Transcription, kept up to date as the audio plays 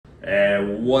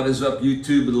And what is up,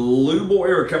 YouTube? Lou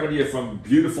Boyer coming to you from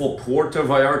beautiful Puerto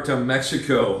Vallarta,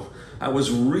 Mexico. I was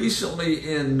recently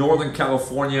in Northern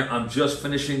California. I'm just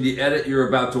finishing the edit you're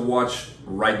about to watch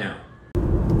right now.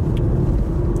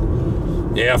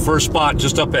 Yeah, first spot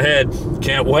just up ahead.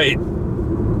 Can't wait.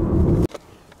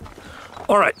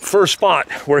 All right, first spot.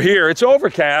 We're here. It's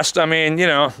overcast. I mean, you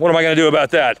know, what am I going to do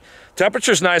about that?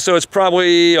 Temperature's nice, so it's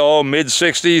probably,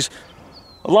 mid-60s.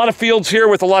 A lot of fields here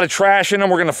with a lot of trash in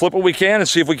them. We're going to flip what we can and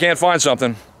see if we can't find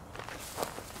something.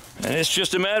 And it's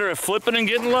just a matter of flipping and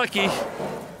getting lucky.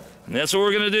 And that's what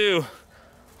we're going to do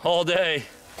all day.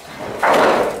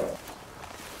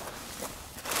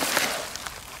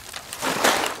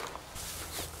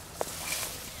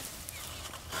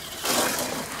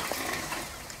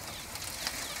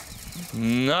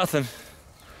 Nothing.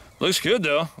 Looks good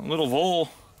though, a little vole.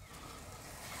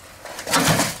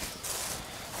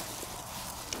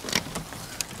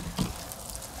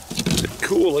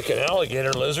 Cool looking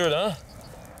alligator lizard, huh?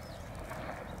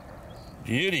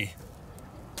 Beauty.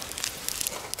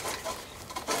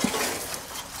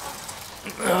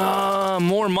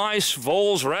 More mice,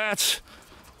 voles, rats.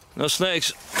 No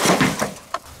snakes.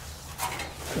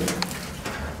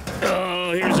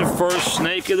 Oh, here's the first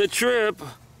snake of the trip.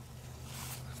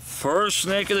 First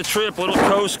snake of the trip, little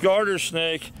Coast Garter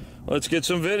snake. Let's get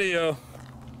some video.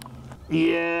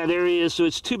 Yeah, there he is. So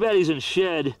it's too bad he's in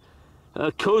shed.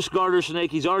 Coast Garter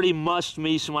snake, he's already mussed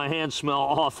me, so my hands smell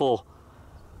awful.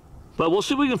 But we'll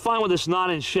see what we can find with this not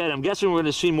in shed. I'm guessing we're going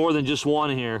to see more than just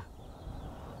one here.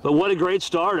 But what a great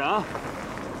start, huh?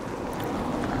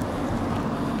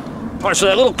 All right, so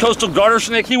that little coastal garter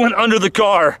snake, he went under the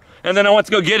car. And then I went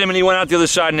to go get him, and he went out the other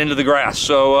side and into the grass.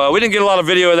 So we didn't get a lot of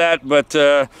video of that, but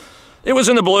it was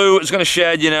in the blue. It was going to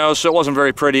shed, you know, so it wasn't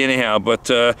very pretty anyhow. But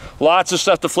lots of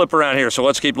stuff to flip around here, so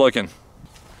let's keep looking.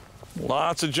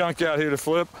 Lots of junk out here to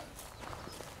flip.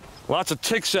 Lots of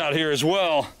ticks out here as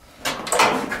well.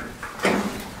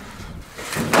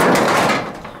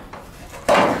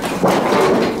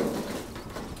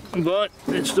 But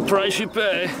it's the price you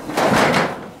pay.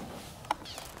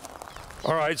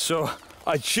 All right, so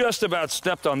I just about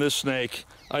stepped on this snake.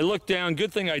 I looked down,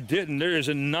 good thing I didn't. There is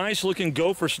a nice looking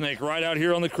gopher snake right out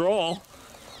here on the crawl.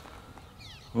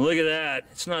 Look at that.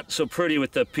 It's not so pretty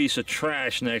with the piece of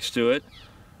trash next to it.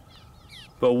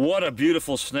 But what a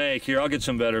beautiful snake. Here, I'll get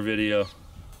some better video.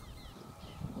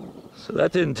 So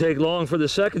that didn't take long for the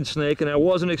second snake, and I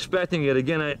wasn't expecting it.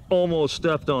 Again, I almost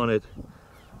stepped on it.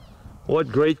 What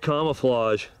great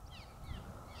camouflage.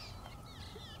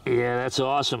 Yeah, that's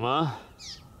awesome, huh?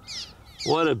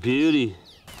 What a beauty.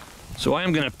 So I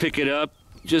am going to pick it up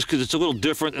just because it's a little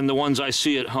different than the ones I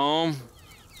see at home.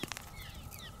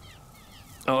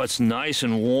 Oh, it's nice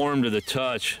and warm to the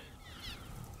touch.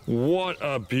 What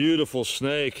a beautiful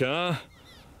snake, huh?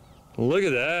 Look at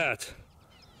that.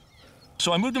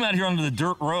 So I moved him out here onto the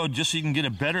dirt road just so you can get a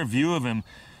better view of him.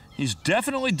 He's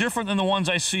definitely different than the ones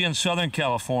I see in Southern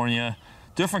California.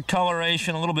 Different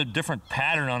coloration, a little bit different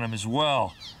pattern on him as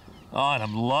well. Oh, and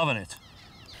I'm loving it.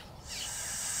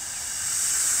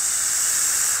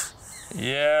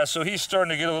 Yeah, so he's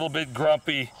starting to get a little bit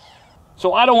grumpy.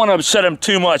 So I don't want to upset him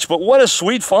too much, but what a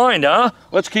sweet find, huh?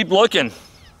 Let's keep looking.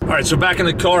 All right, so back in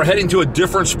the car, heading to a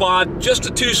different spot. Just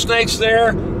the two snakes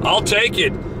there. I'll take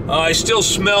it. I still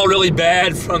smell really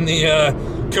bad from the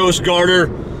Coast Garter,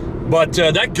 but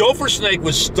that gopher snake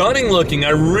was stunning looking. I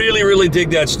really, really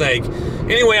dig that snake.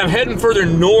 Anyway, I'm heading further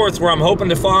north where I'm hoping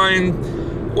to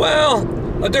find, well,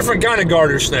 a different kind of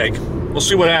garter snake. We'll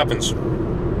see what happens.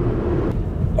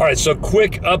 All right, so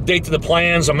quick update to the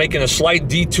plans. I'm making a slight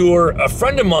detour. A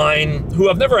friend of mine, who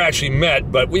I've never actually met,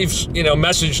 but we've,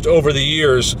 messaged over the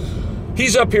years,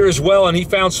 he's up here as well, and he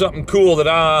found something cool that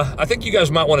I think you guys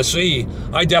might want to see.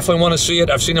 I definitely want to see it.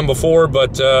 I've seen him before,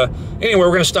 but anyway, we're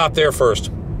going to stop there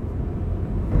first.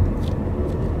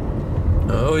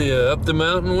 Oh yeah, up the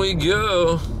mountain we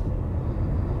go.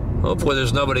 Hopefully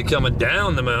there's nobody coming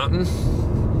down the mountain.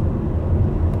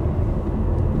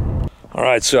 All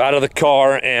right, so out of the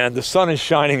car, and the sun is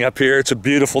shining up here. It's a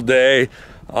beautiful day.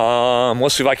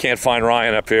 Let's see if I can't find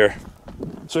Ryan up here.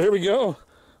 So here we go.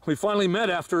 We finally met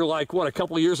after, like, what, a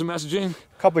couple of years of messaging?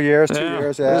 Couple years, 2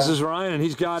 years, yeah. This is Ryan, and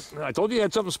he's got, I told you he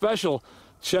had something special.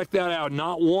 Check that out.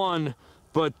 Not one,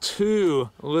 but two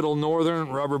little northern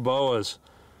rubber boas.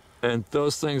 And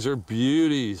those things are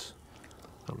beauties.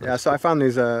 Yeah, so I found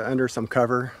these under some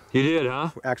cover. You did,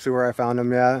 huh? Actually, where I found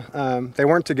them, yeah. They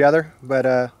weren't together,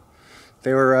 but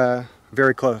they were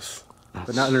very close,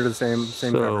 but not under the same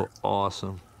cover. So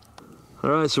awesome.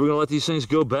 All right, so we're gonna let these things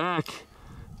go back.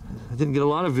 I didn't get a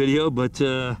lot of video, but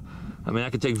I mean, I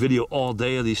could take video all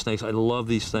day of these snakes. I love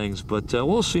these things, but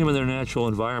we'll see them in their natural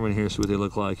environment here, see what they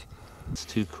look like. It's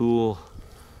too cool.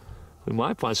 We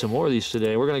might find some more of these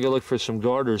today. We're gonna go look for some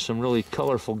garters, some really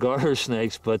colorful garter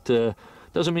snakes, but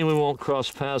doesn't mean we won't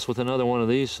cross paths with another one of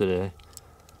these today.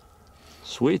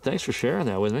 Sweet, thanks for sharing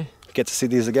that with me. Get to see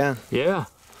these again. Yeah.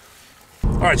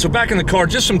 All right, so back in the car,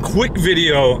 just some quick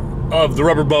video of the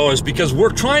rubber boas because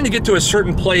we're trying to get to a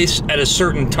certain place at a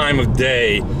certain time of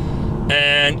day.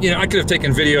 And, you know, I could have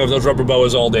taken video of those rubber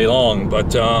boas all day long,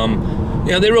 but,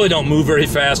 you know, they really don't move very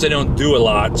fast. They don't do a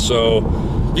lot. So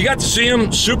you got to see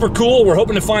them, super cool. We're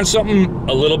hoping to find something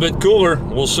a little bit cooler.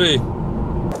 We'll see.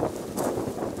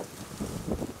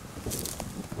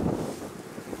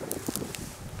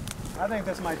 I think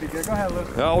this might be good. Go ahead,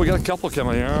 Luke. Oh, we got a couple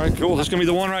coming here. All right, cool. This is going to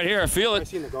be the one right here. I feel it. I've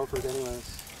seen the gophers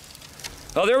anyways.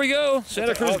 Oh, there we go.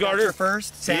 Santa Cruz garter.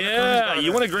 First. Santa Cruz garter.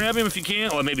 You want to grab him if you can?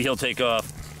 Or maybe he'll take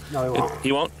off. No, he won't.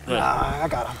 He won't? I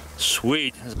got him.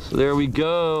 Sweet. So there we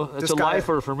go. That's a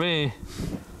lifer for me.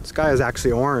 This guy is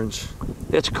actually orange.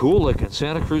 It's cool looking.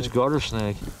 Santa Cruz garter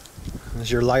snake. There's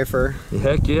your lifer.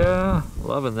 Heck yeah.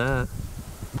 Loving that.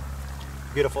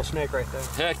 Beautiful snake right there.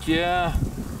 Heck yeah.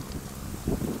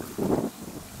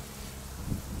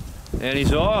 And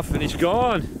he's off and he's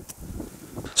gone.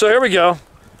 So here we go.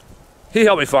 He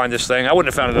helped me find this thing. I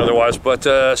wouldn't have found it otherwise, but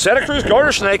Santa Cruz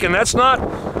garter snake, and that's not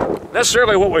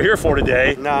necessarily what we're here for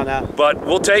today. No, no. But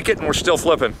we'll take it and we're still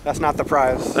flipping. That's not the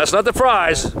prize. That's not the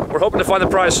prize. We're hoping to find the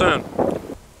prize soon.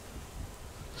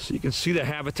 So you can see the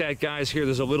habitat, guys, here.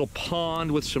 There's a little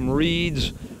pond with some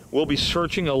reeds. We'll be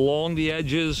searching along the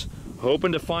edges,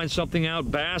 hoping to find something out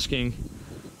basking.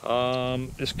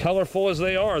 As colorful as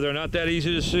they are, they're not that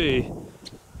easy to see.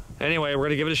 Anyway, we're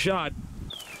gonna give it a shot.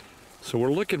 So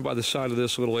we're looking by the side of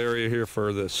this little area here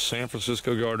for the San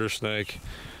Francisco garter snake.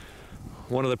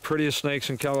 One of the prettiest snakes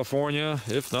in California,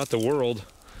 if not the world.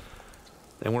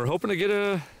 And we're hoping to get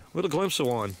a little glimpse of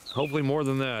one. Hopefully more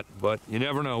than that, but you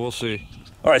never know, we'll see.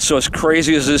 All right, so as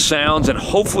crazy as this sounds, and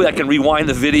hopefully I can rewind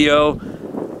the video,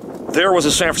 there was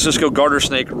a San Francisco garter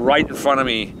snake right in front of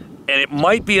me. And it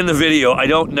might be in the video, I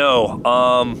don't know.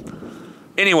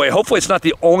 Anyway, hopefully it's not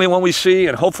the only one we see,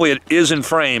 and hopefully it is in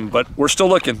frame, but we're still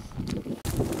looking.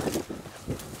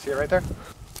 See it right there?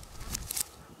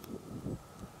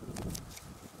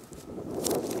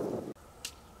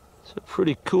 It's a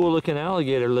pretty cool looking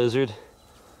alligator lizard. A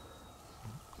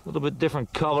little bit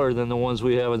different color than the ones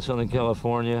we have in Southern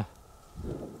California.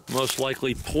 Most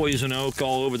likely poison oak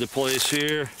all over the place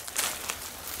here.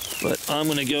 But I'm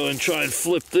gonna go and try and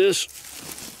flip this.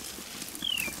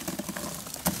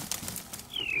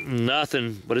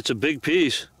 Nothing, but it's a big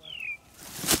piece.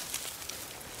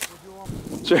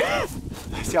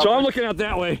 So I'm looking out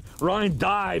that way. Ryan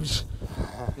dives.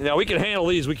 Now we can handle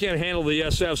these. We can't handle the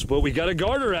SFs, but we got a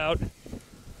garter out.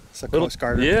 It's a coast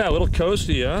garter. Yeah, a little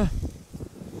coasty, huh?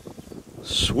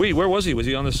 Sweet. Where was he? Was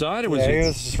he on the side, or was he? He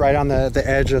was just right on the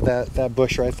edge of that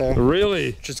bush right there.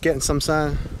 Really? Just getting some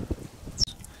sun.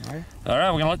 All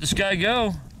right, we're gonna let this guy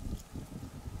go.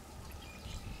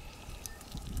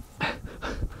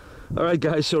 All right,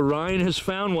 guys, so Ryan has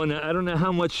found one. I don't know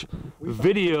how much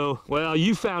video, well,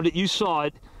 you found it, you saw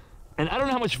it, and I don't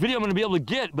know how much video I'm gonna be able to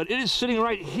get, but it is sitting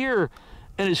right here,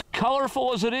 and as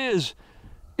colorful as it is,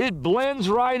 it blends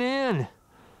right in.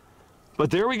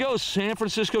 But there we go, San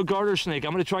Francisco garter snake.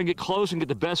 I'm gonna try and get close and get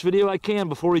the best video I can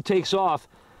before he takes off.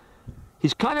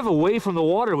 He's kind of away from the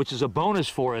water, which is a bonus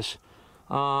for us.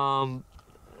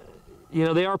 You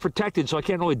know, they are protected, so I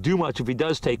can't really do much if he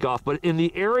does take off. But in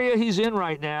the area he's in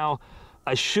right now,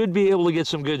 I should be able to get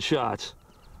some good shots.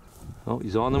 Oh,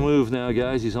 he's on the move now,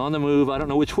 guys. He's on the move. I don't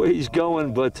know which way he's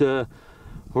going, but we're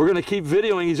going to keep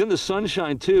videoing. He's in the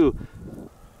sunshine, too.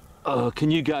 Can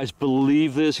you guys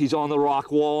believe this? He's on the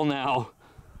rock wall now.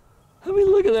 I mean,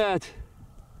 look at that.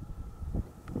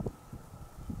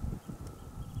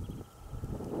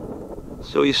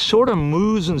 So he sort of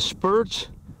moves in spurts,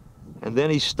 and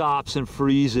then he stops and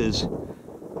freezes.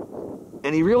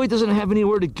 And he really doesn't have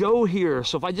anywhere to go here.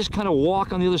 So if I just kind of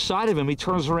walk on the other side of him, he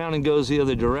turns around and goes the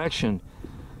other direction.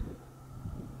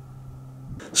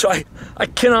 So I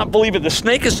cannot believe it. The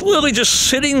snake is literally just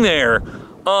sitting there.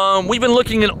 We've been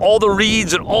looking at all the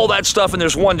reeds and all that stuff, and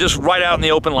there's one just right out in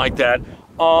the open like that.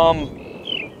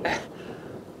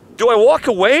 Do I walk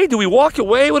away? Do we walk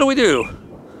away? What do we do?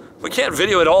 We can't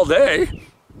video it all day.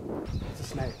 It's a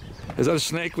snake. Is that a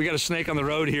snake? We got a snake on the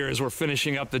road here as we're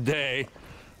finishing up the day.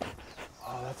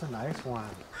 Oh, that's a nice one.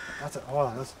 That's a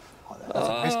nice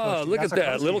coastie. Look at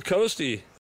that, little coastie.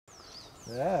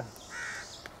 Yeah.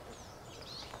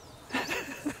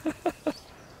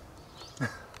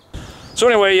 So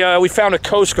anyway, we found a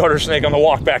coast garter snake on the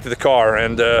walk back to the car,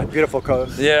 and Beautiful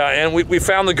coast. yeah, and we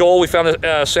found the goal. We found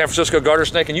the San Francisco garter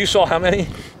snake, and you saw how many?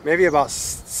 Maybe about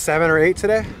 7 or 8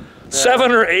 today.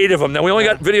 7 or 8 of them. Now we only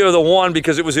got video of the one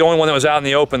because it was the only one that was out in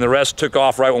the open. The rest took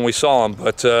off right when we saw them.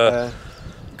 But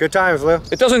good times, Lou.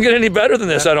 it doesn't get any better than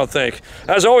this, I don't think.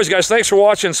 As always, guys, thanks for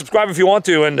watching. Subscribe if you want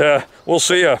to, and we'll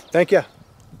see you. Thank you.